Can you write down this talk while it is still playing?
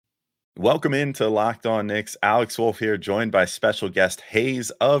Welcome into Locked On Knicks. Alex Wolf here, joined by special guest Hayes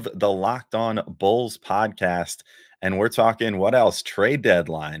of the Locked On Bulls podcast. And we're talking what else? Trade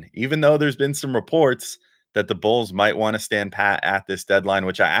deadline. Even though there's been some reports that the Bulls might want to stand pat at this deadline,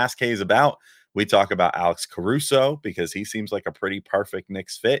 which I asked Hayes about. We talk about Alex Caruso because he seems like a pretty perfect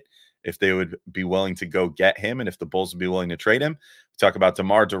Knicks fit if they would be willing to go get him and if the Bulls would be willing to trade him. We talk about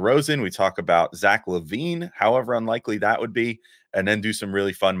DeMar DeRozan. We talk about Zach LaVine, however unlikely that would be, and then do some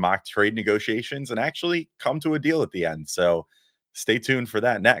really fun mock trade negotiations and actually come to a deal at the end. So stay tuned for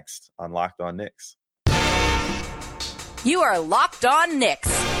that next on Locked On Knicks. You are Locked On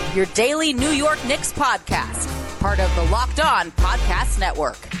Knicks, your daily New York Knicks podcast, part of the Locked On Podcast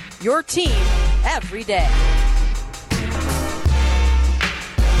Network, your team every day.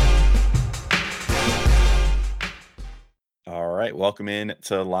 All right, welcome in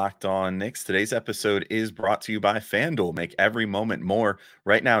to Locked On Knicks. Today's episode is brought to you by FanDuel. Make every moment more.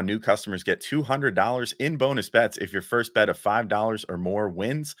 Right now, new customers get $200 in bonus bets if your first bet of $5 or more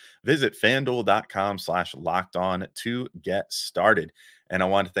wins. Visit FanDuel.com/LockedOn to get started. And I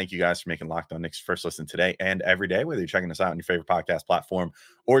want to thank you guys for making Locked On Knicks first listen today and every day, whether you're checking us out on your favorite podcast platform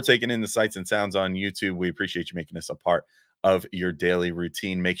or taking in the sights and sounds on YouTube. We appreciate you making us a part of your daily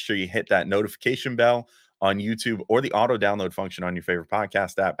routine. Make sure you hit that notification bell on YouTube or the auto download function on your favorite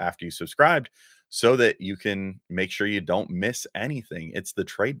podcast app after you subscribed so that you can make sure you don't miss anything. It's the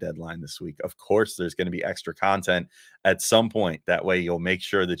trade deadline this week. Of course, there's going to be extra content at some point. That way you'll make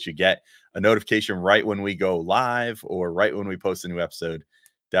sure that you get a notification right when we go live or right when we post a new episode.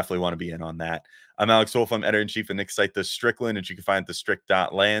 Definitely want to be in on that. I'm Alex Wolf. I'm editor-in-chief of Knicks site, The Strickland, and you can find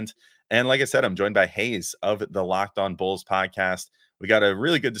thestrick.land. And like I said, I'm joined by Hayes of the Locked On Bulls podcast. We got a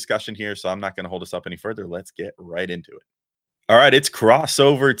really good discussion here, so I'm not going to hold us up any further. Let's get right into it. All right, it's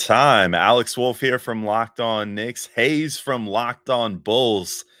crossover time. Alex Wolf here from Locked On Knicks, Hayes from Locked On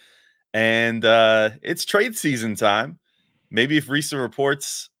Bulls, and it's trade season time. Maybe if recent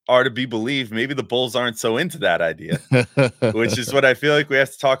reports are to be believed, maybe the Bulls aren't so into that idea, which is what I feel like we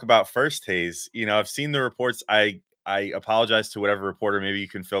have to talk about first, Hayes. You know, I've seen the reports. I apologize to whatever reporter. Maybe you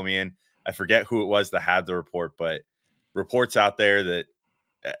can fill me in. I forget who it was that had the report, but reports out there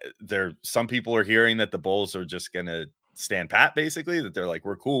that some people are hearing that the Bulls are just going to stand pat, basically, that they're like,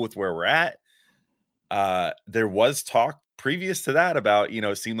 we're cool with where we're at. There was talk previous to that about,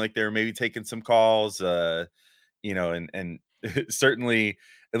 it seemed like they were maybe taking some calls, and certainly,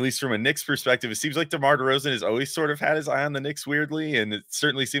 at least from a Knicks perspective, it seems like DeMar DeRozan has always sort of had his eye on the Knicks weirdly. And it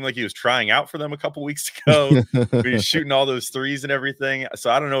certainly seemed like he was trying out for them a couple weeks ago. He was shooting all those threes and everything. So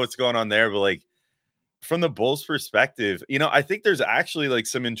I don't know what's going on there, but like, from the Bulls perspective, I think there's actually like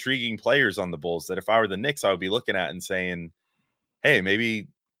some intriguing players on the Bulls that if I were the Knicks, I would be looking at and saying, hey, maybe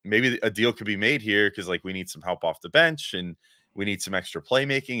a deal could be made here because like we need some help off the bench and we need some extra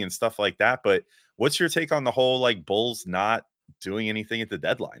playmaking and stuff like that. But what's your take on the whole like Bulls not doing anything at the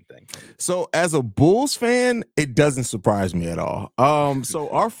deadline thing? So as a Bulls fan, it doesn't surprise me at all. So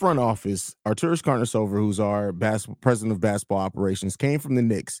our front office, Arturas Karnisovas, who's our president of basketball operations, came from the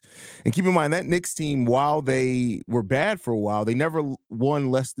Knicks. And keep in mind that Knicks team, while they were bad for a while, they never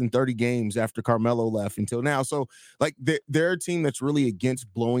won less than 30 games after Carmelo left until now. So like they're a team that's really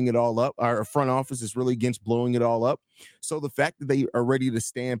against blowing it all up. Our front office is really against blowing it all up. So the fact that they are ready to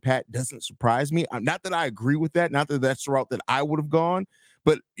stand pat doesn't surprise me. Not that I agree with that, not that that's the route that I would have gone,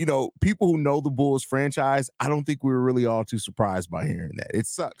 but people who know the Bulls franchise, I don't think we were really all too surprised by hearing that. It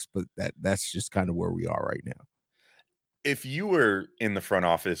sucks, but that's just kind of where we are right now. If you were in the front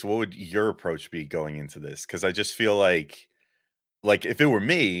office, what would your approach be going into this? Because I just feel like if it were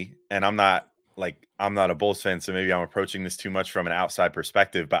me, and I'm not a Bulls fan, so maybe I'm approaching this too much from an outside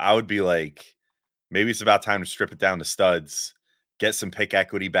perspective, but I would be like, maybe it's about time to strip it down to studs, get some pick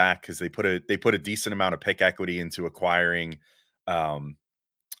equity back because they put a decent amount of pick equity into acquiring Vucevic,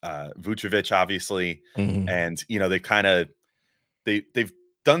 obviously, and they've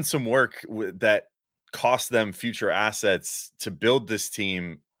done some work that cost them future assets to build this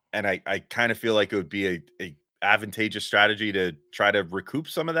team, and I kind of feel like it would be a advantageous strategy to try to recoup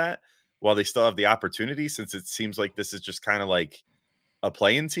some of that while they still have the opportunity, since it seems like this is just kind of like a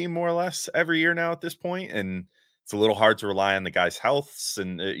play-in team more or less every year now at this point, and it's a little hard to rely on the guys' healths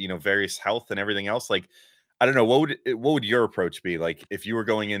and various health and everything else. Like, I don't know, what would your approach be like if you were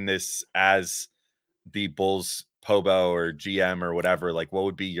going in this as the Bulls Pobo or GM or whatever? Like, what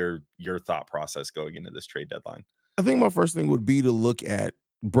would be your thought process going into this trade deadline? I think my first thing would be to look at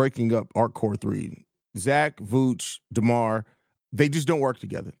breaking up our core three: Zach, Vooch, DeMar. They just don't work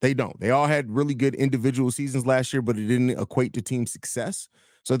together. They don't. They all had really good individual seasons last year, but it didn't equate to team success.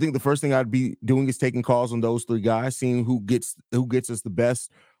 So I think the first thing I'd be doing is taking calls on those three guys, seeing who gets us the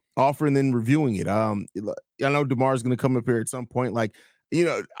best offer and then reviewing it. I know DeMar's going to come up here at some point. Like,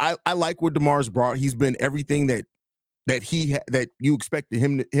 I like what DeMar's brought. He's been everything that you expected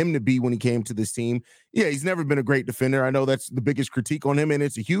him to be when he came to this team. Yeah, he's never been a great defender. I know that's the biggest critique on him, and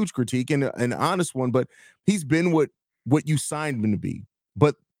it's a huge critique and an honest one. But he's been what you signed him to be.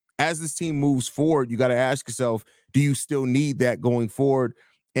 But as this team moves forward, you got to ask yourself, do you still need that going forward?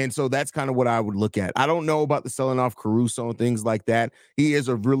 And so that's kind of what I would look at. I don't know about the selling off Caruso and things like that. He is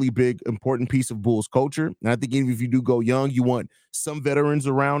a really big, important piece of Bulls culture. And I think even if you do go young, you want some veterans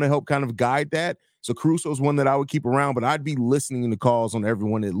around to help kind of guide that. So Caruso is one that I would keep around, but I'd be listening to calls on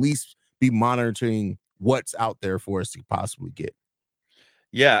everyone, at least be monitoring what's out there for us to possibly get.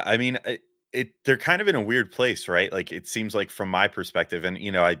 Yeah, I mean, they're kind of in a weird place, right? Like it seems like from my perspective, and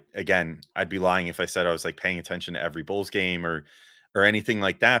I'd be lying if I said I was like paying attention to every Bulls game or anything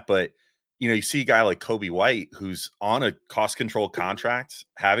like that. But you see a guy like Kobe White who's on a cost control contract,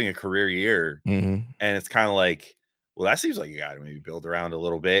 having a career year, Mm-hmm. and it's kind of like, well, that seems like you got to maybe build around a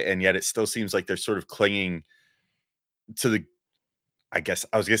little bit, and yet it still seems like they're sort of clinging to the. I guess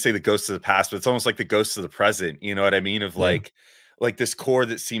I was gonna say the ghosts of the past, but it's almost like the ghosts of the present. You know what I mean? Of Yeah. like this core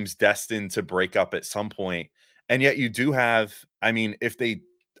that seems destined to break up at some point. And yet you do have, I mean, if they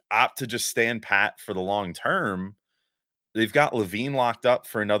opt to just stand pat for the long term, they've got Levine locked up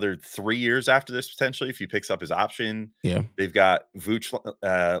for another 3 years after this, potentially, if he picks up his option. Yeah. They've got Vooch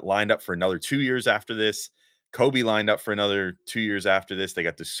lined up for another 2 years after this. Kobe lined up for another 2 years after this. They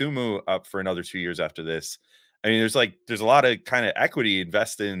got the Sumu up for another 2 years after this. I mean, there's a lot of kind of equity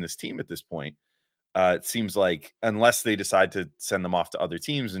invested in this team at this point. It seems like unless they decide to send them off to other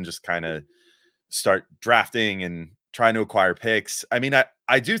teams and just kind of start drafting and trying to acquire picks. I mean,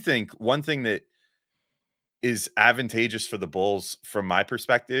 I do think one thing that is advantageous for the Bulls from my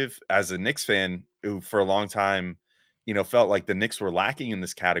perspective as a Knicks fan who for a long time, felt like the Knicks were lacking in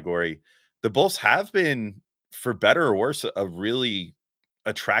this category. The Bulls have been, for better or worse, a really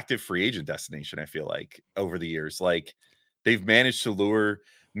attractive free agent destination, I feel like, over the years. Like they've managed to lure,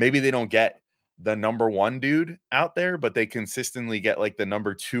 maybe they don't get the number one dude out there, but they consistently get like the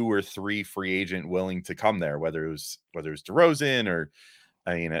number 2 or 3 free agent willing to come there, whether it was DeRozan or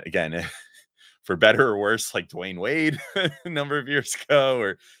I mean, again, for better or worse, like Dwayne Wade a number of years ago,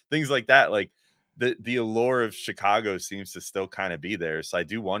 or things like that. Like the allure of Chicago seems to still kind of be there. So I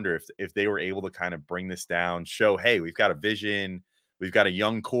do wonder if they were able to kind of bring this down, show, hey, we've got a vision, we've got a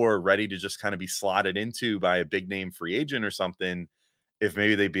young core ready to just kind of be slotted into by a big name free agent or something. If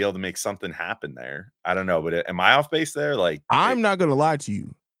maybe they'd be able to make something happen there. I don't know, but am I off base there? Like, I'm not gonna lie to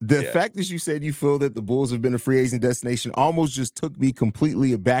you. The yeah. fact that you said you feel that the Bulls have been a free agent destination almost just took me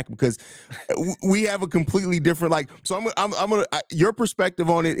completely aback because we have a completely different like. So I'm gonna your perspective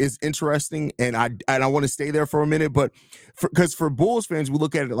on it is interesting, and I want to stay there for a minute. But because for Bulls fans, we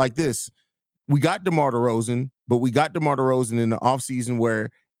look at it like this: we got DeMar DeRozan, but we got DeMar DeRozan in the offseason where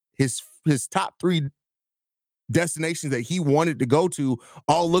his top three destinations that he wanted to go to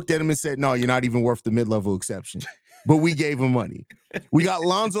all looked at him and said, no, you're not even worth the mid-level exception. But we gave him money. We got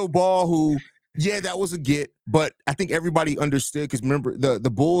Lonzo Ball, who, yeah, that was a get, but I think everybody understood because remember, the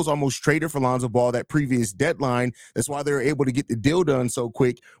Bulls almost traded for Lonzo Ball that previous deadline. That's why they were able to get the deal done so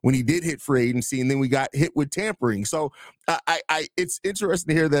quick when he did hit free agency, and then we got hit with tampering. So it's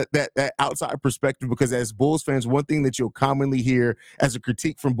interesting to hear that outside perspective because as Bulls fans, one thing that you'll commonly hear as a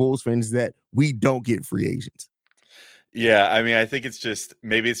critique from Bulls fans is that we don't get free agents. Yeah, I mean, I think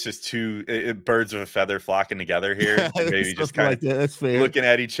maybe it's just two birds of a feather flocking together here, and maybe just Something kind of like that. That's fair. looking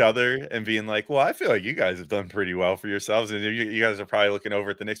at each other and being like, "Well, I feel like you guys have done pretty well for yourselves," and you guys are probably looking over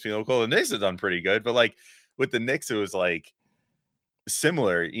at the Knicks, being like, "Well, the Knicks have done pretty good," but like with the Knicks, it was like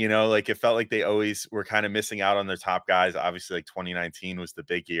similar, like it felt like they always were kind of missing out on their top guys. Obviously, like 2019 was the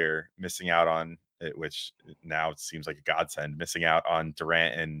big year, missing out on it, which now it seems like a godsend, missing out on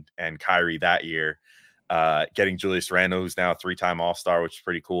Durant and Kyrie that year. Getting Julius Randle, who's now a 3-time All-Star, which is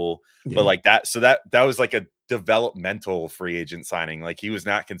pretty cool. But Yeah. like that, so that was like a developmental free agent signing. Like he was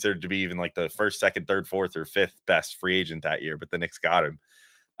not considered to be even like the first, second, third, fourth, or fifth best free agent that year, but the Knicks got him.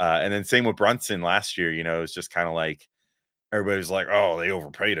 And then same with Brunson last year. It was just kind of like everybody was like, "Oh, they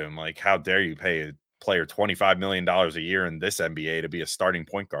overpaid him. Like, how dare you pay a player $25 million a year in this NBA to be a starting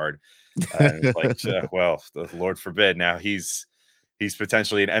point guard?" And it's like, well, the Lord forbid. Now he's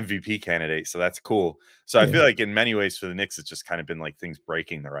potentially an MVP candidate, so that's cool. So I Yeah. feel like in many ways for the Knicks, it's just kind of been like things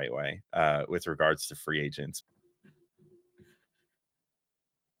breaking the right way with regards to free agents.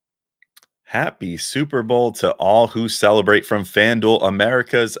 Happy Super Bowl to all who celebrate from FanDuel,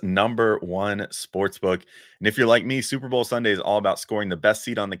 America's #1 sportsbook. And if you're like me, Super Bowl Sunday is all about scoring the best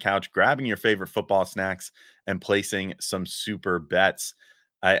seat on the couch, grabbing your favorite football snacks, and placing some super bets.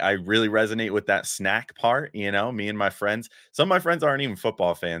 I really resonate with that snack part. Me and my friends. Some of my friends aren't even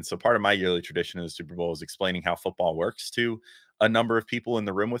football fans, so part of my yearly tradition of the Super Bowl is explaining how football works to a number of people in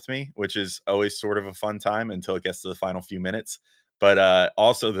the room with me, which is always sort of a fun time until it gets to the final few minutes. But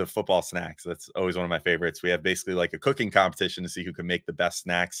also the football snacks. That's always one of my favorites. We have basically like a cooking competition to see who can make the best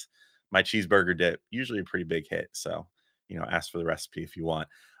snacks. My cheeseburger dip, usually a pretty big hit. So, ask for the recipe if you want.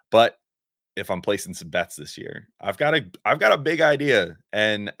 But if I'm placing some bets this year. I've got a big idea,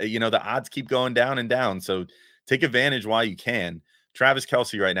 and the odds keep going down and down. So take advantage while you can. Travis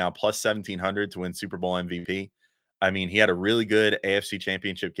Kelsey right now plus 1,700 to win Super Bowl MVP. I mean, he had a really good AFC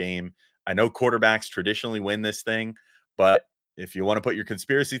Championship game. I know quarterbacks traditionally win this thing, but if you want to put your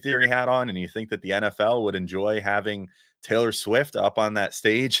conspiracy theory hat on and you think that the NFL would enjoy having Taylor Swift up on that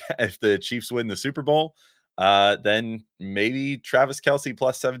stage if the Chiefs win the Super Bowl, then maybe Travis Kelsey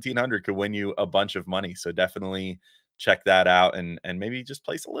plus 1,700 could win you a bunch of money. So definitely check that out and maybe just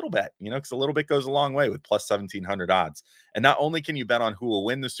place a little bet, because a little bit goes a long way with plus 1,700 odds. And not only can you bet on who will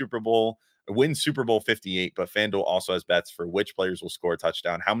win the Super Bowl, win Super Bowl 58, but FanDuel also has bets for which players will score a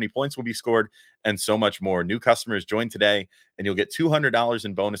touchdown, how many points will be scored, and so much more. New customers join today, and you'll get $200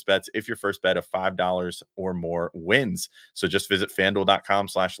 in bonus bets if your first bet of $5 or more wins. So just visit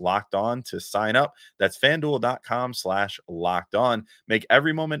FanDuel.com/locked on to sign up. That's FanDuel.com/locked on. Make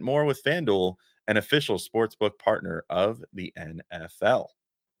every moment more with FanDuel, an official sportsbook partner of the NFL.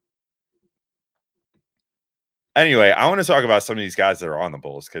 Anyway, I want to talk about some of these guys that are on the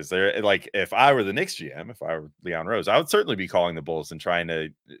Bulls because they're like, if I were the Knicks GM, if I were Leon Rose, I would certainly be calling the Bulls and trying to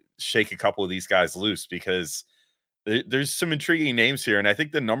shake a couple of these guys loose because there's some intriguing names here. And I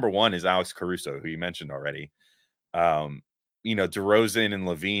think the number one is Alex Caruso, who you mentioned already. DeRozan and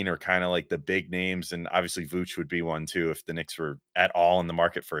Levine are kind of like the big names. And obviously Vooch would be one too if the Knicks were at all in the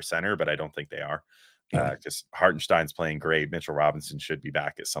market for a center, but I don't think they are. Yeah. Because Hartenstein's playing great. Mitchell Robinson should be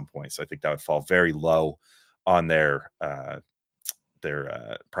back at some point. So I think that would fall very low on their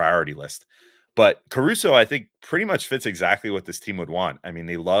priority list. But Caruso, I think, pretty much fits exactly what this team would want. I mean,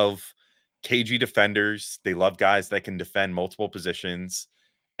 they love cagey defenders. They love guys that can defend multiple positions,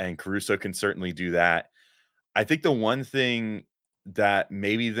 and Caruso can certainly do that. I think the one thing that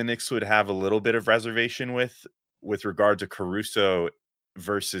maybe the Knicks would have a little bit of reservation with regard to Caruso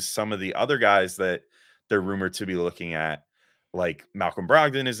versus some of the other guys that they're rumored to be looking at, like Malcolm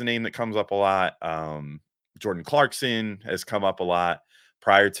Brogdon is a name that comes up a lot. Jordan Clarkson has come up a lot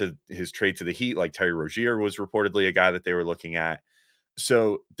prior to his trade to the Heat. Like Terry Rozier was reportedly a guy that they were looking at.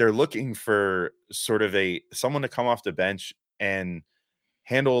 So they're looking for sort of someone to come off the bench and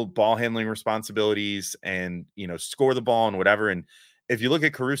handle ball handling responsibilities and score the ball and whatever. And if you look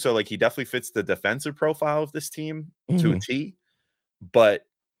at Caruso, like he definitely fits the defensive profile of this team to a T. But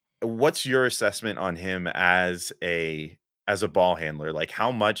what's your assessment on him as a ball handler? Like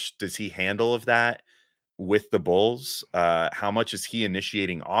how much does he handle of that with the Bulls? How much is he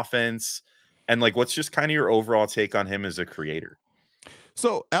initiating offense? And like what's just kind of your overall take on him as a creator?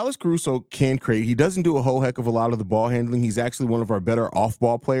 So Alex Caruso can create. He doesn't do a whole heck of a lot of the ball handling. He's actually one of our better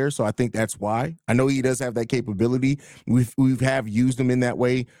off-ball players, so I think that's why. I know he does have that capability. We've used him in that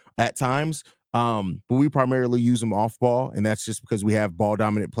way at times, but we primarily use him off-ball, and that's just because we have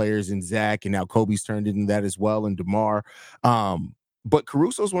ball-dominant players in Zach, and now Kobe's turned into that as well, and DeMar. But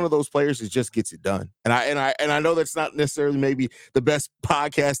Caruso's one of those players that just gets it done. And I know that's not necessarily maybe the best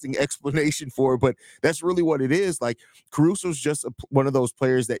podcasting explanation for it, but that's really what it is. Like Caruso's just one of those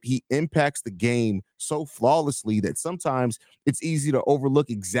players that he impacts the game so flawlessly that sometimes it's easy to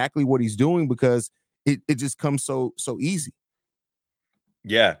overlook exactly what he's doing because it just comes so easy.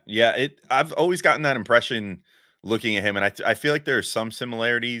 Yeah. I've always gotten that impression looking at him, and I feel like there are some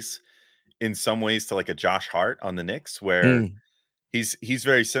similarities in some ways to like a Josh Hart on the Knicks, where he's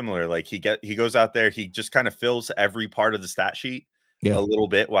very similar. Like he goes out there, he just kind of fills every part of the stat sheet Yeah. a little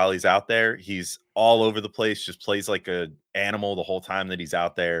bit while he's out there. He's all over the place, just plays like a animal the whole time that he's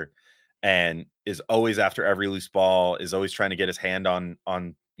out there, and is always after every loose ball, is always trying to get his hand on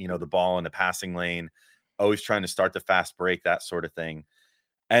the ball in the passing lane, always trying to start the fast break, that sort of thing.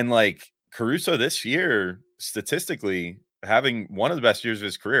 And like Caruso this year, statistically, having one of the best years of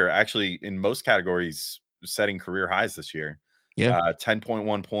his career, actually in most categories, setting career highs this year. Yeah.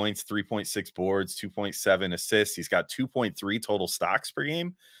 10.1 points, 3.6 boards, 2.7 assists. He's got 2.3 total stocks per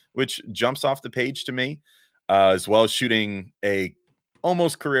game, which jumps off the page to me, as well as shooting a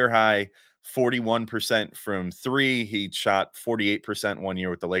almost career high 41% from three. He shot 48% one year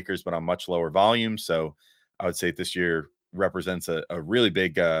with the Lakers, but on much lower volume. So I would say this year represents a really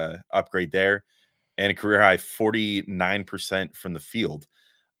big upgrade there, and a career high 49% from the field.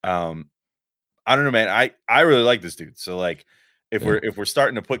 I don't know, man. I really like this dude. So like if we're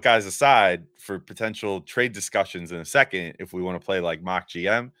starting to put guys aside for potential trade discussions in a second, if we want to play like mock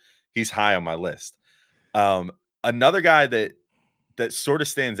GM, he's high on my list. Another guy that sort of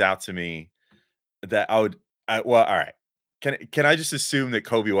stands out to me that well, all right. Can I just assume that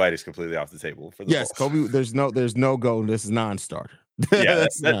Kobe White is completely off the table for the Yes, Bulls? Kobe. There's no go. This is non-starter. Yeah,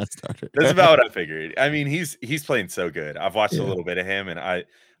 That's non-starter. that's about what I figured. I mean, he's playing so good. I've watched a Yeah. little bit of him, and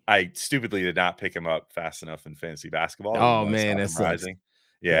I stupidly did not pick him up fast enough in fantasy basketball, even Oh though I man, saw that him sucks. rising.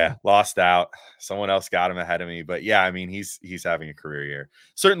 Yeah, Yeah. lost out. Someone else got him ahead of me, but yeah, I mean, he's having a career year.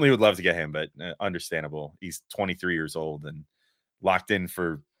 Certainly would love to get him, but understandable. He's 23 years old and locked in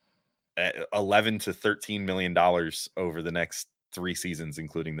for 11 to 13 million dollars over the next 3 seasons,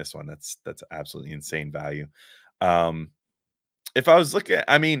 including this one. That's absolutely insane value. If I was looking,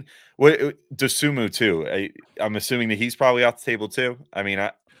 I mean, what Dosumu too. I'm assuming that he's probably off the table too. I mean,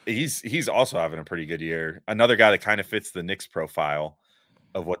 he's also having a pretty good year. Another guy that kind of fits the Knicks profile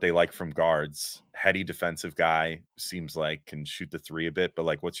of what they like from guards. Heady defensive guy, seems like can shoot the three a bit. But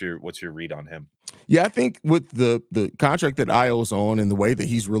like, what's your read on him? Yeah, I think with the contract that Io's on and the way that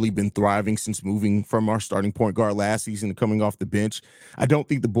he's really been thriving since moving from our starting point guard last season to coming off the bench, I don't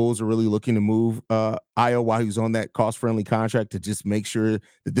think the Bulls are really looking to move Io while he's on that cost-friendly contract to just make sure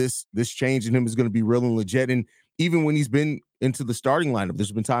that this change in him is going to be real and legit. And even when he's been into the starting lineup,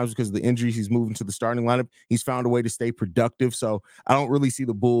 there's been times because of the injuries he's moved into the starting lineup, he's found a way to stay productive. So I don't really see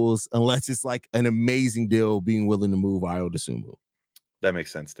the Bulls, unless it's like an amazing deal, being willing to move Io DeSumo. That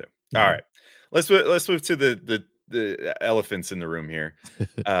makes sense too. All Yeah. right, let's move to the elephants in the room here.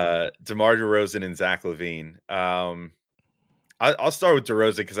 DeMar DeRozan and Zach LaVine. I'll start with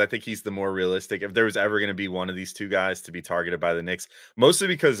DeRozan because I think he's the more realistic. If there was ever going to be one of these two guys to be targeted by the Knicks, mostly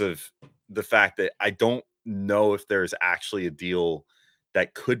because of the fact that I don't know if there's actually a deal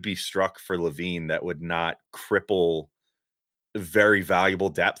that could be struck for LaVine that would not cripple very valuable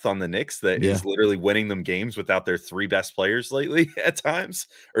depth on the Knicks that Yeah. is literally winning them games without their 3 best players lately at times,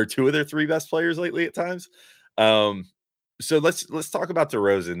 or 2 of their 3 best players lately at times. So let's talk about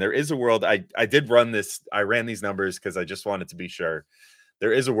DeRozan. There is a world I did run this. I ran these numbers because I just wanted to be sure.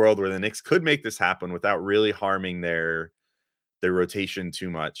 There is a world where the Knicks could make this happen without really harming their rotation too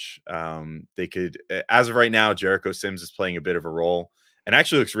much. They could, as of right now, Jericho Sims is playing a bit of a role and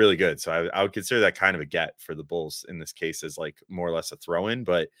actually looks really good. So I would consider that kind of a get for the Bulls in this case, as like more or less a throw in.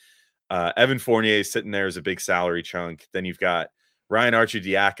 But Evan Fournier is sitting there as a big salary chunk. Then you've got Ryan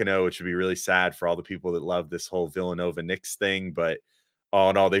Arcidiacono, which would be really sad for all the people that love this whole Villanova Knicks thing. But all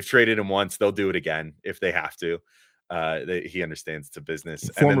in all, they've traded him once. They'll do it again if they have to. He understands it's a business.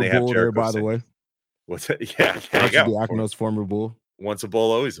 And then Former they have Bull there, Jericho by the Sims. way. What's it? Yeah, there you go. Arcidiacono's former Bull. Once a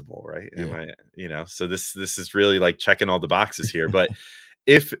bull, always a bull, right? Yeah. So this is really like checking all the boxes here. But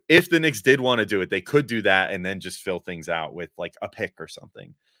if the Knicks did want to do it, they could do that and then just fill things out with like a pick or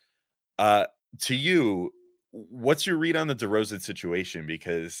something. To you, what's your read on the DeRozan situation?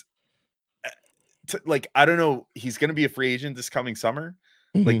 Because like, I don't know, he's going to be a free agent this coming summer.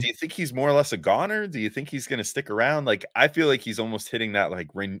 Like, Mhm. do you think he's more or less a goner? Do you think he's going to stick around? Like, I feel like he's almost hitting that like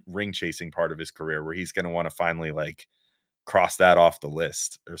ring chasing part of his career where he's going to want to finally like cross that off the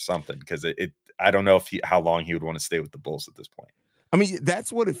list or something. Because I don't know if how long he would want to stay with the Bulls at this point. I mean,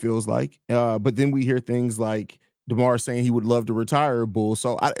 that's what it feels like. But then we hear things like DeMar saying he would love to retire a Bull.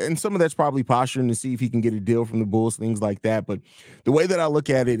 So, and some of that's probably posturing to see if he can get a deal from the Bulls, things like that. But the way that I look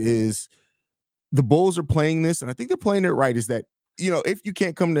at it is the Bulls are playing this, and I think they're playing it right, is that, if you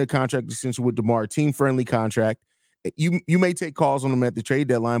can't come to a contract extension with DeMar, team-friendly contract, you may take calls on him at the trade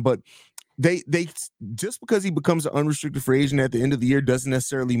deadline, but they just because he becomes an unrestricted free agent at the end of the year doesn't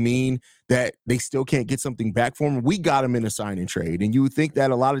necessarily mean that they still can't get something back for him. We got him in a sign and trade, and you would think that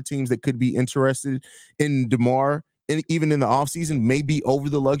a lot of teams that could be interested in DeMar, and even in the offseason, may be over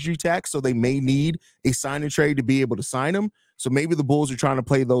the luxury tax, so they may need a sign and trade to be able to sign him. So maybe the Bulls are trying to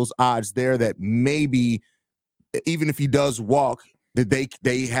play those odds there that maybe even if he does walk, that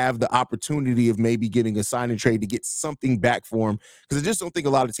they have the opportunity of maybe getting a sign and trade to get something back for him. Because I just don't think a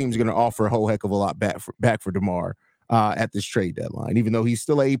lot of teams are going to offer a whole heck of a lot back for DeMar at this trade deadline, even though he's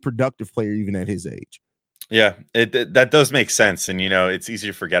still a productive player even at his age. Yeah, that does make sense. And, it's easy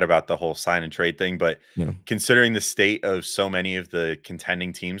to forget about the whole sign and trade thing. But considering the state of so many of the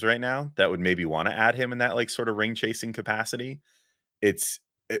contending teams right now that would maybe want to add him in that like sort of ring chasing capacity,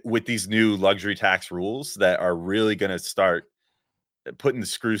 with these new luxury tax rules that are really going to start putting the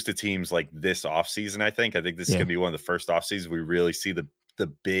screws to teams like this offseason. I think this is going to be one of the first off seasons we really see the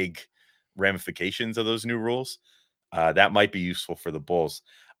big ramifications of those new rules. That might be useful for the Bulls.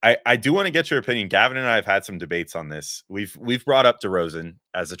 I do want to get your opinion. Gavin and I have had some debates on this. We've brought up DeRozan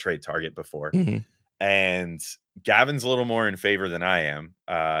as a trade target before. Mm-hmm. and Gavin's a little more in favor than I am.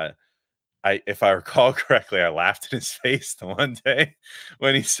 If I recall correctly, I laughed in his face the one day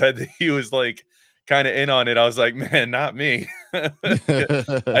when he said that he was like kind of in on it. I was like, man, not me.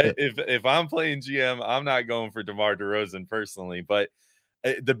 If I'm playing GM, I'm not going for DeMar DeRozan personally. But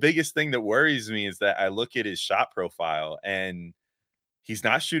the biggest thing that worries me is that I look at his shot profile and he's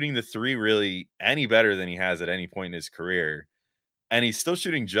not shooting the three really any better than he has at any point in his career. And he's still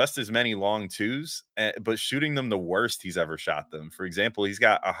shooting just as many long twos, but shooting them the worst he's ever shot them. For example, he's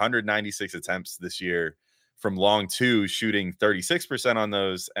got 196 attempts this year from long two, shooting 36% on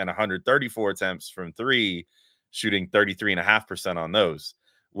those, and 134 attempts from three, shooting 33.5% on those,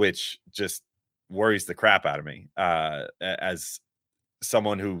 which just worries the crap out of me as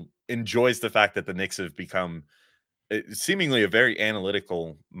someone who enjoys the fact that the Knicks have become seemingly a very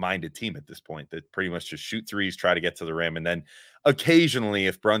analytical minded team at this point that pretty much just shoot threes, try to get to the rim. And then occasionally,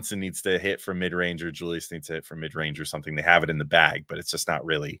 if Brunson needs to hit from mid range or Julius needs to hit from mid range or something, they have it in the bag, but it's just not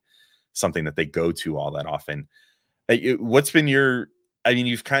really something that they go to all that often. What's been I mean,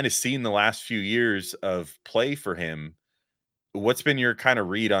 you've kind of seen the last few years of play for him. What's been your kind of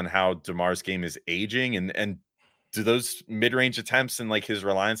read on how DeMar's game is aging, and do those mid range attempts and like his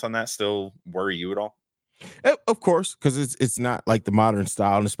reliance on that still worry you at all? Of course, because it's not like the modern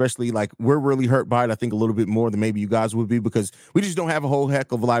style, and especially like we're really hurt by it. I think a little bit more than maybe you guys would be because we just don't have a whole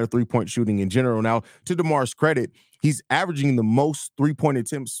heck of a lot of 3-point shooting in general. Now, to DeMar's credit, he's averaging the most 3-point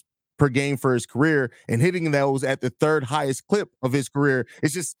attempts per game for his career and hitting those at the third highest clip of his career.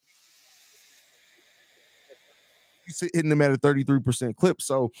 It's just he's hitting them at a 33% clip.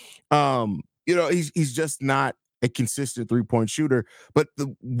 So, he's just not a consistent 3-point shooter. But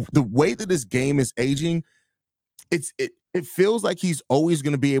the way that this game is aging, it feels like he's always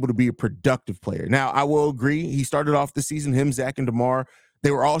going to be able to be a productive player. Now, I will agree. He started off the season, him, Zach, and DeMar,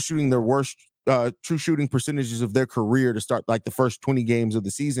 they were all shooting their worst true shooting percentages of their career to start like the first 20 games of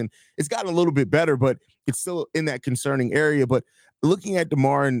the season. It's gotten a little bit better, but it's still in that concerning area. But looking at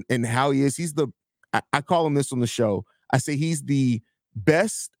DeMar and how he is, I call him this on the show. I say he's the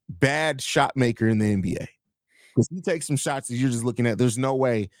best bad shot maker in the NBA. Because he takes some shots that you're just looking at, there's no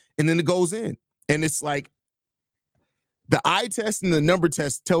way. And then it goes in. And it's like, the eye test and the number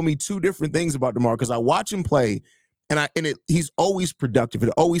test tell me two different things about DeMar because I watch him play he's always productive.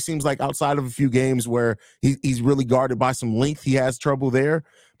 It always seems like outside of a few games where he's really guarded by some length, he has trouble there.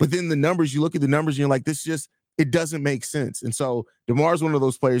 But then the numbers, you look at the numbers and you're like, it doesn't make sense. And so DeMar's one of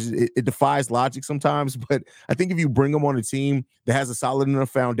those players, it defies logic sometimes. But I think if you bring him on a team that has a solid enough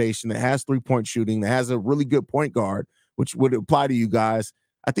foundation, that has 3-point shooting, that has a really good point guard, which would apply to you guys,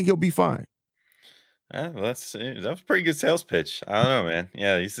 I think he'll be fine. Well, that was a pretty good sales pitch. I don't know, man.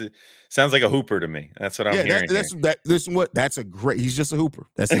 Yeah, sounds like a hooper to me. That's what I'm hearing. That's a great. He's just a hooper.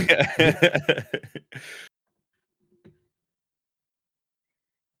 That's it.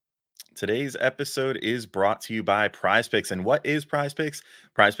 Today's episode is brought to you by Prize Picks. And what is Prize Picks?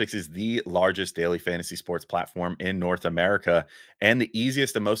 Prize Picks is the largest daily fantasy sports platform in North America and the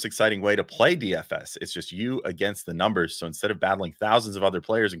easiest and most exciting way to play DFS. It's just you against the numbers. So instead of battling thousands of other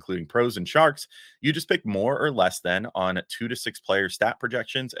players, including pros and sharks, you just pick more or less than on 2 to 6 player stat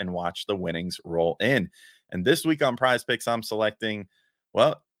projections and watch the winnings roll in. And this week on Prize Picks, I'm selecting,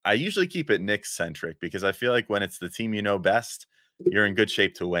 well, I usually keep it Knicks centric because I feel like when it's the team you know best, you're in good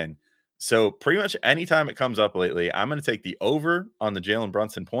shape to win. So pretty much anytime it comes up lately, I'm going to take the over on the Jalen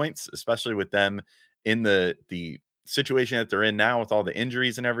Brunson points, especially with them in the situation that they're in now with all the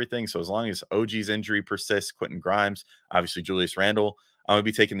injuries and everything. So as long as OG's injury persists, Quentin Grimes, obviously Julius Randle, I'm going to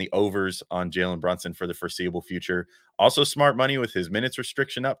be taking the overs on Jalen Brunson for the foreseeable future. Also smart money with his minutes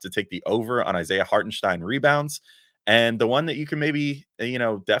restriction up to take the over on Isaiah Hartenstein rebounds. And the one that you can maybe,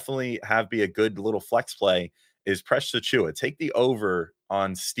 definitely have be a good little flex play is Precious Achiuwa. Take the over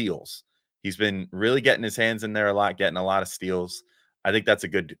on steals. He's been really getting his hands in there a lot, getting a lot of steals. I think that's a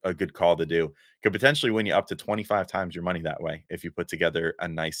good call to do. Could potentially win you up to 25 times your money that way if you put together a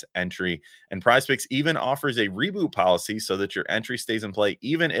nice entry. And Prize Picks even offers a reboot policy so that your entry stays in play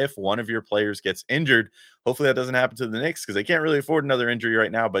even if one of your players gets injured. Hopefully that doesn't happen to the Knicks because they can't really afford another injury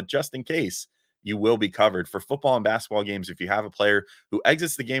right now, but just in case, you will be covered. For football and basketball games, if you have a player who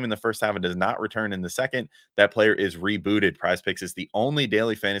exits the game in the first half and does not return in the second, that player is rebooted. Prize Picks is the only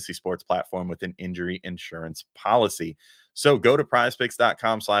daily fantasy sports platform with an injury insurance policy. So go to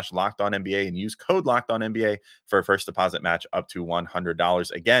prizepicks.com/lockedonnba and use code LOCKEDONNBA for a first deposit match up to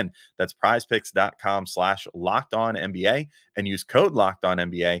 $100. Again, that's prizepicks.com/lockedonnba and use code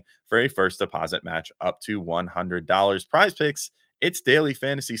LOCKEDONNBA for a first deposit match up to $100. Prize Picks, it's daily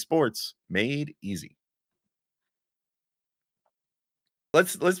fantasy sports made easy.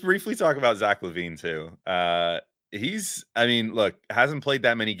 Let's briefly talk about Zach LaVine too. I mean, look, hasn't played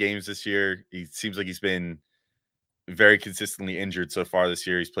that many games this year. He seems like he's been very consistently injured so far this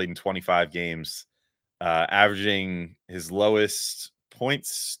year. He's played in 25 games, averaging his lowest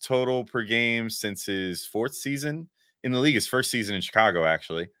points total per game since his fourth season in the league, his first season in Chicago,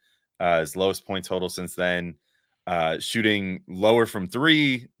 actually. His lowest point total since then, shooting lower from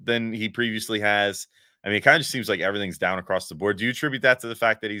three than he previously has. I mean, it kind of just seems like everything's down across the board. Do you attribute that to the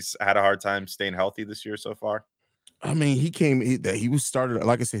fact that he's had a hard time staying healthy this year so far? I mean, he was started,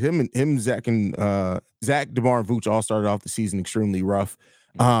 like I said, Zach Zach, DeMar and Vooch all started off the season extremely rough.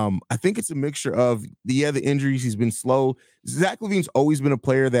 I think it's a mixture of the injuries. He's been slow. Zach LaVine's always been a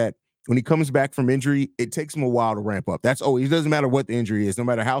player that when he comes back from injury, it takes him a while to ramp up. That's always, it doesn't matter what the injury is, no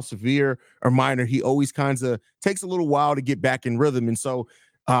matter how severe or minor, he always kind of takes a little while to get back in rhythm. And so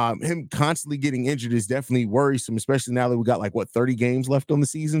him constantly getting injured is definitely worrisome, especially now that we got 30 games left on the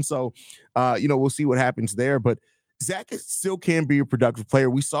season. So we'll see what happens there. But Zach still can be a productive player.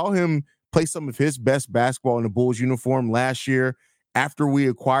 We saw him play some of his best basketball in the Bulls uniform last year after we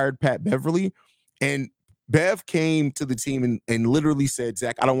acquired Pat Beverly. And Bev came to the team and literally said,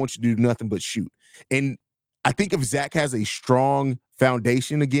 Zach, I don't want you to do nothing but shoot. And I think if Zach has a strong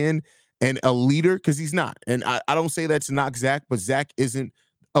foundation again and a leader, because he's not, and I don't say that to knock Zach, but Zach isn't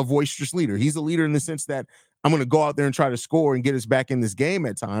a boisterous leader. He's a leader in the sense that I'm going to go out there and try to score and get us back in this game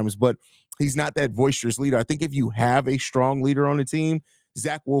at times, but he's not that boisterous leader. I think if you have a strong leader on the team,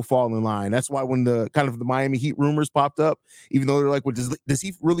 Zach will fall in line. That's why when the Miami Heat rumors popped up, even though they're like, well, does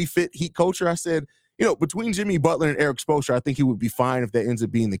he really fit Heat culture? I said, between Jimmy Butler and Eric Spoelstra, I think he would be fine if that ends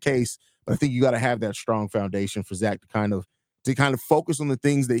up being the case. But I think you got to have that strong foundation for Zach to kind of focus on the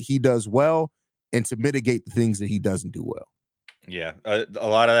things that he does well and to mitigate the things that he doesn't do well. Yeah, a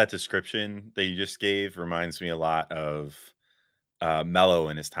lot of that description that you just gave reminds me a lot of Melo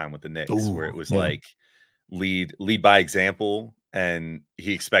in his time with the Knicks, where it was like lead by example, and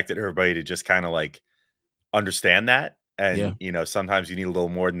he expected everybody to just kind of understand that. And sometimes you need a little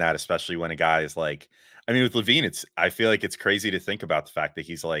more than that, especially when a guy is I mean, with LaVine, I feel like it's crazy to think about the fact that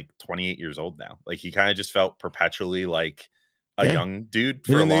he's 28 years old now. He kind of just felt perpetually like a young dude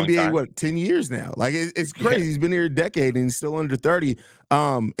for a long time. What, 10 years now? It's crazy. Yeah. He's been here a decade and he's still under 30.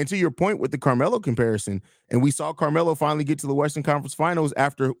 And to your point with the Carmelo comparison, and we saw Carmelo finally get to the Western Conference Finals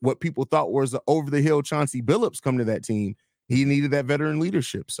after what people thought was the over-the-hill Chauncey Billups come to that team. He needed that veteran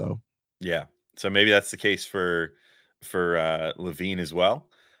leadership. So yeah. So maybe that's the case for LaVine as well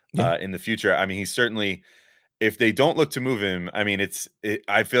in the future. I mean, he's certainly, if they don't look to move him, I mean,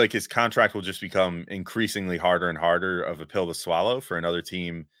 I feel like his contract will just become increasingly harder and harder of a pill to swallow for another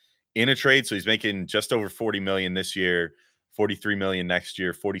team in a trade. So he's making just over 40 million this year, 43 million next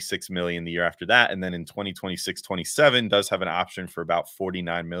year, 46 million the year after that. And then in 2026-27 does have an option for about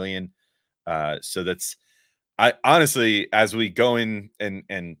 49 million. So that's, I honestly, as we go in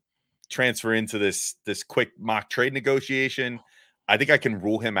and transfer into this quick mock trade negotiation, I think I can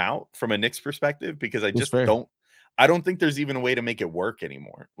rule him out from a Knicks perspective because I just don't think there's even a way to make it work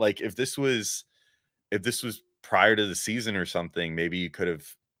anymore. If this was prior to the season or something, maybe you could have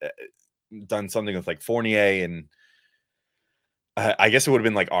done something with Fournier, and I guess it would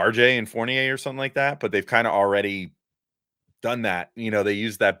have been RJ and Fournier or something like that, but they've kind of already done that. They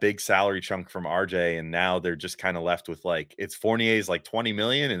used that big salary chunk from RJ, and now they're just kind of left with it's Fournier's 20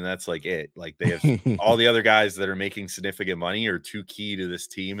 million, and that's it. They have all the other guys that are making significant money are too key to this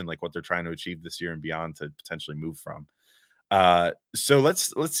team and what they're trying to achieve this year and beyond to potentially move from. So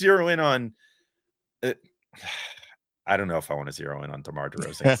let's zero in on I don't know if I want to zero in on DeMar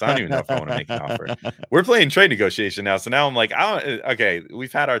DeRozan, because I don't even know if I want to make an offer. We're playing trade negotiation now, so now I'm okay,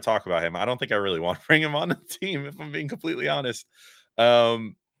 we've had our talk about him. I don't think I really want to bring him on the team, if I'm being completely honest.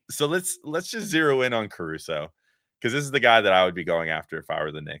 So let's just zero in on Caruso, because this is the guy that I would be going after if I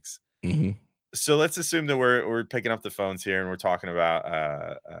were the Knicks. Mm-hmm. So let's assume that we're picking up the phones here and we're talking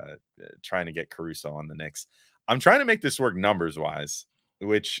about trying to get Caruso on the Knicks. I'm trying to make this work numbers wise,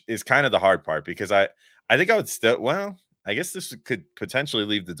 which is kind of the hard part, because I think I would still, I guess this could potentially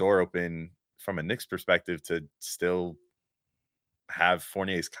leave the door open from a Knicks perspective to still have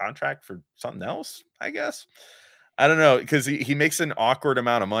Fournier's contract for something else, I guess. I don't know, because he makes an awkward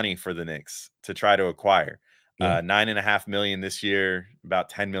amount of money for the Knicks to try to acquire. $9.5 million this year, about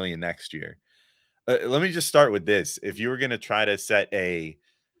 10 million next year. Let me just start with this. If you were going to try to set a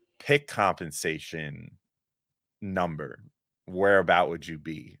pick compensation number, whereabout would you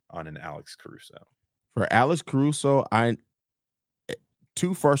be on an Alex Caruso? For Alex Caruso,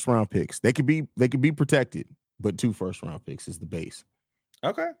 2 first-round picks. They could be protected, but 2 first-round picks is the base.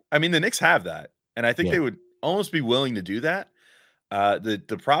 Okay. I mean, the Knicks have that, and I think they would almost be willing to do that.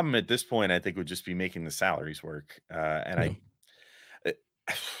 The problem at this point, I think, would just be making the salaries work. And Yeah. I,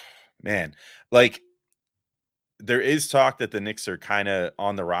 man, like there is talk that the Knicks are kind of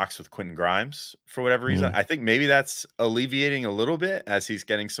on the rocks with Quentin Grimes for whatever reason. Mhm. I think maybe that's alleviating a little bit as he's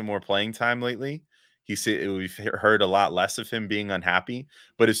getting some more playing time lately. We've heard a lot less of him being unhappy.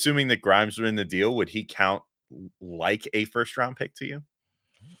 But assuming that Grimes were in the deal, would he count like a first round pick to you?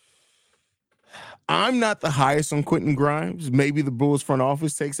 I'm not the highest on Quentin Grimes. Maybe the Bulls front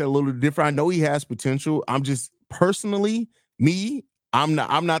office takes that a little different. I know he has potential. I'm just personally me. I'm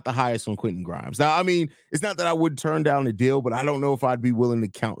not the highest on Quentin Grimes. Now, I mean, it's not that I would turn down the deal, but I don't know if I'd be willing to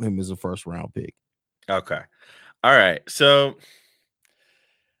count him as a first round pick. Okay. All right. So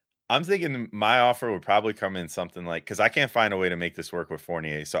I'm thinking my offer would probably come in something like, because I can't find a way to make this work with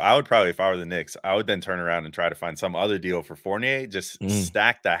Fournier. So I would probably, if I were the Knicks, I would then turn around and try to find some other deal for Fournier, just Mm.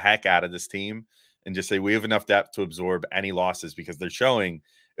 stack the heck out of this team and just say we have enough depth to absorb any losses, because they're showing,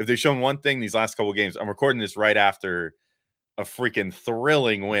 if they've shown one thing these last couple of games, I'm recording this right after a freaking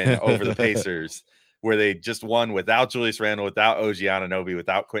thrilling win over the Pacers, where they just won without Julius Randle, without OG Anunoby,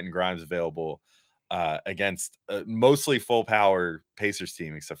 without Quentin Grimes available, against a mostly full power Pacers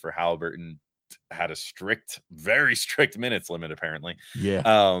team, except for Halliburton had a very strict minutes limit apparently.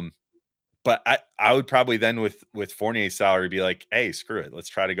 Yeah. But I would probably then with Fournier's salary be like, hey, screw it, let's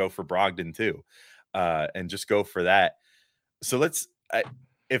try to go for Brogdon too, and just go for that. So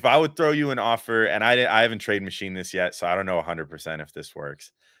if I would throw you an offer, and I haven't trade machine this yet, so I don't know 100% if this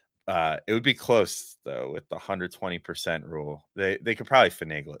works. It would be close though with the 120% rule. They could probably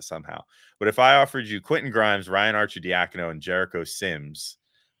finagle it somehow. But if I offered you Quentin Grimes, Ryan Arcidiacono, and Jericho Sims,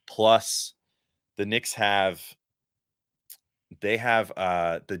 plus the Knicks have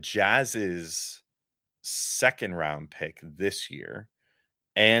the Jazz's second round pick this year,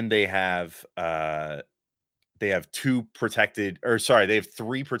 and they have they have 3 protected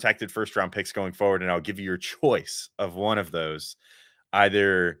first round picks going forward, and I'll give you your choice of one of those.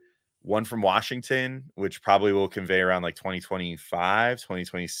 Either one from Washington, which probably will convey around like 2025,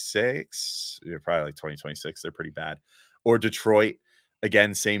 2026. Yeah, probably like 2026. They're pretty bad. Or Detroit,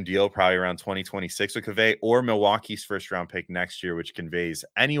 again, same deal, probably around 2026 would convey, or Milwaukee's first round pick next year, which conveys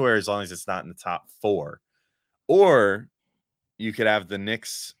anywhere as long as it's not in the top 4. Or you could have the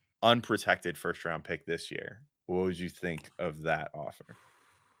Knicks unprotected first round pick this year. What would you think of that offer?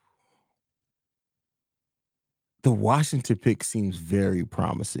 The Washington pick seems very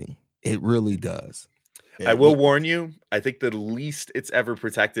promising. It really does. I will warn you, I think the least it's ever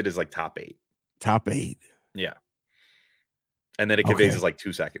protected is like top 8. Top 8. Yeah. And then it conveys as like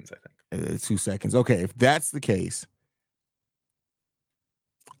 2 seconds, I think. 2 seconds. Okay, if that's the case,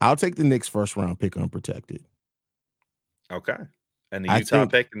 I'll take the Knicks first round pick unprotected. Okay. And the Utah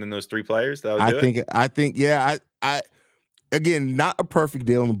pick, and then those 3 players, that would do it? I think, yeah, I again, not a perfect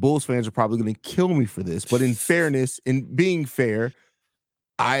deal, and the Bulls fans are probably going to kill me for this, but in fairness, in being fair,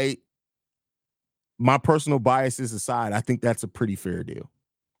 my personal biases aside, I think that's a pretty fair deal.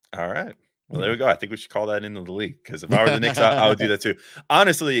 All right. Well, there we go. I think we should call that into the league, because if I were the Knicks, I would do that too.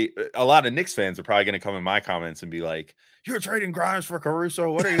 Honestly, a lot of Knicks fans are probably going to come in my comments and be like, "You're trading Grimes for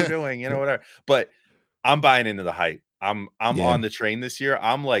Caruso. What are you doing?" Whatever. But I'm buying into the hype. I'm on the train this year.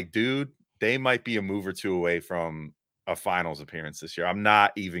 I'm like, dude, they might be a move or 2 away from a finals appearance this year. I'm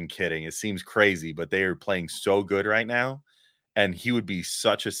not even kidding. It seems crazy, but they are playing so good right now, and he would be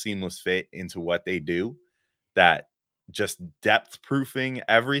such a seamless fit into what they do that just depth proofing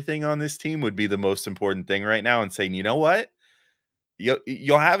everything on this team would be the most important thing right now, and saying, you know what?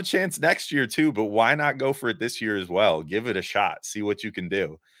 You'll have a chance next year too, but why not go for it this year as well? Give it a shot, see what you can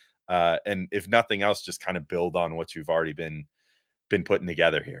do. And if nothing else, just kind of build on what you've already been putting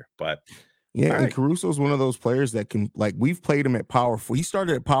together here. But yeah, and right. Caruso is one of those players that can, like, we've played him at power forward. He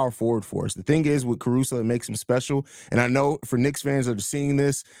started at power forward for us. The thing is with Caruso, it makes him special. And I know for Knicks fans that are seeing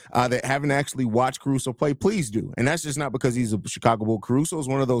this, that haven't actually watched Caruso play, please do. And that's just not because he's a Chicago Bull. Caruso is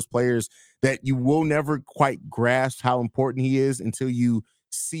one of those players that you will never quite grasp how important he is until you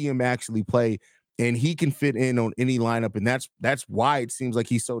see him actually play. And he can fit in on any lineup, and that's why it seems like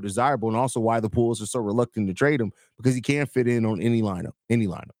he's so desirable, and also why the Bulls are so reluctant to trade him, because he can fit in on any lineup.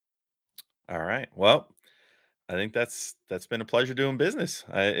 All right. Well, I think that's been a pleasure doing business.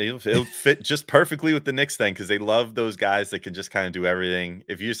 It'll fit just perfectly with the Knicks thing, because they love those guys that can just kind of do everything.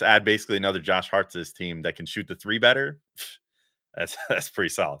 If you just add basically another Josh Hart to this team that can shoot the 3 better, that's pretty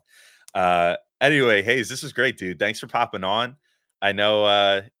solid. Anyway, Hayes, this was great, dude. Thanks for popping on. I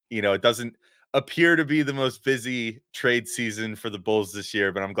know it doesn't appear to be the most busy trade season for the Bulls this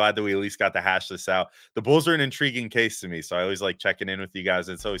year, but I'm glad that we at least got to hash this out. The Bulls are an intriguing case to me, so I always like checking in with you guys.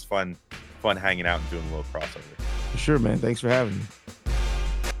 It's always fun hanging out and doing a little crossover. Sure, man. Thanks for having me.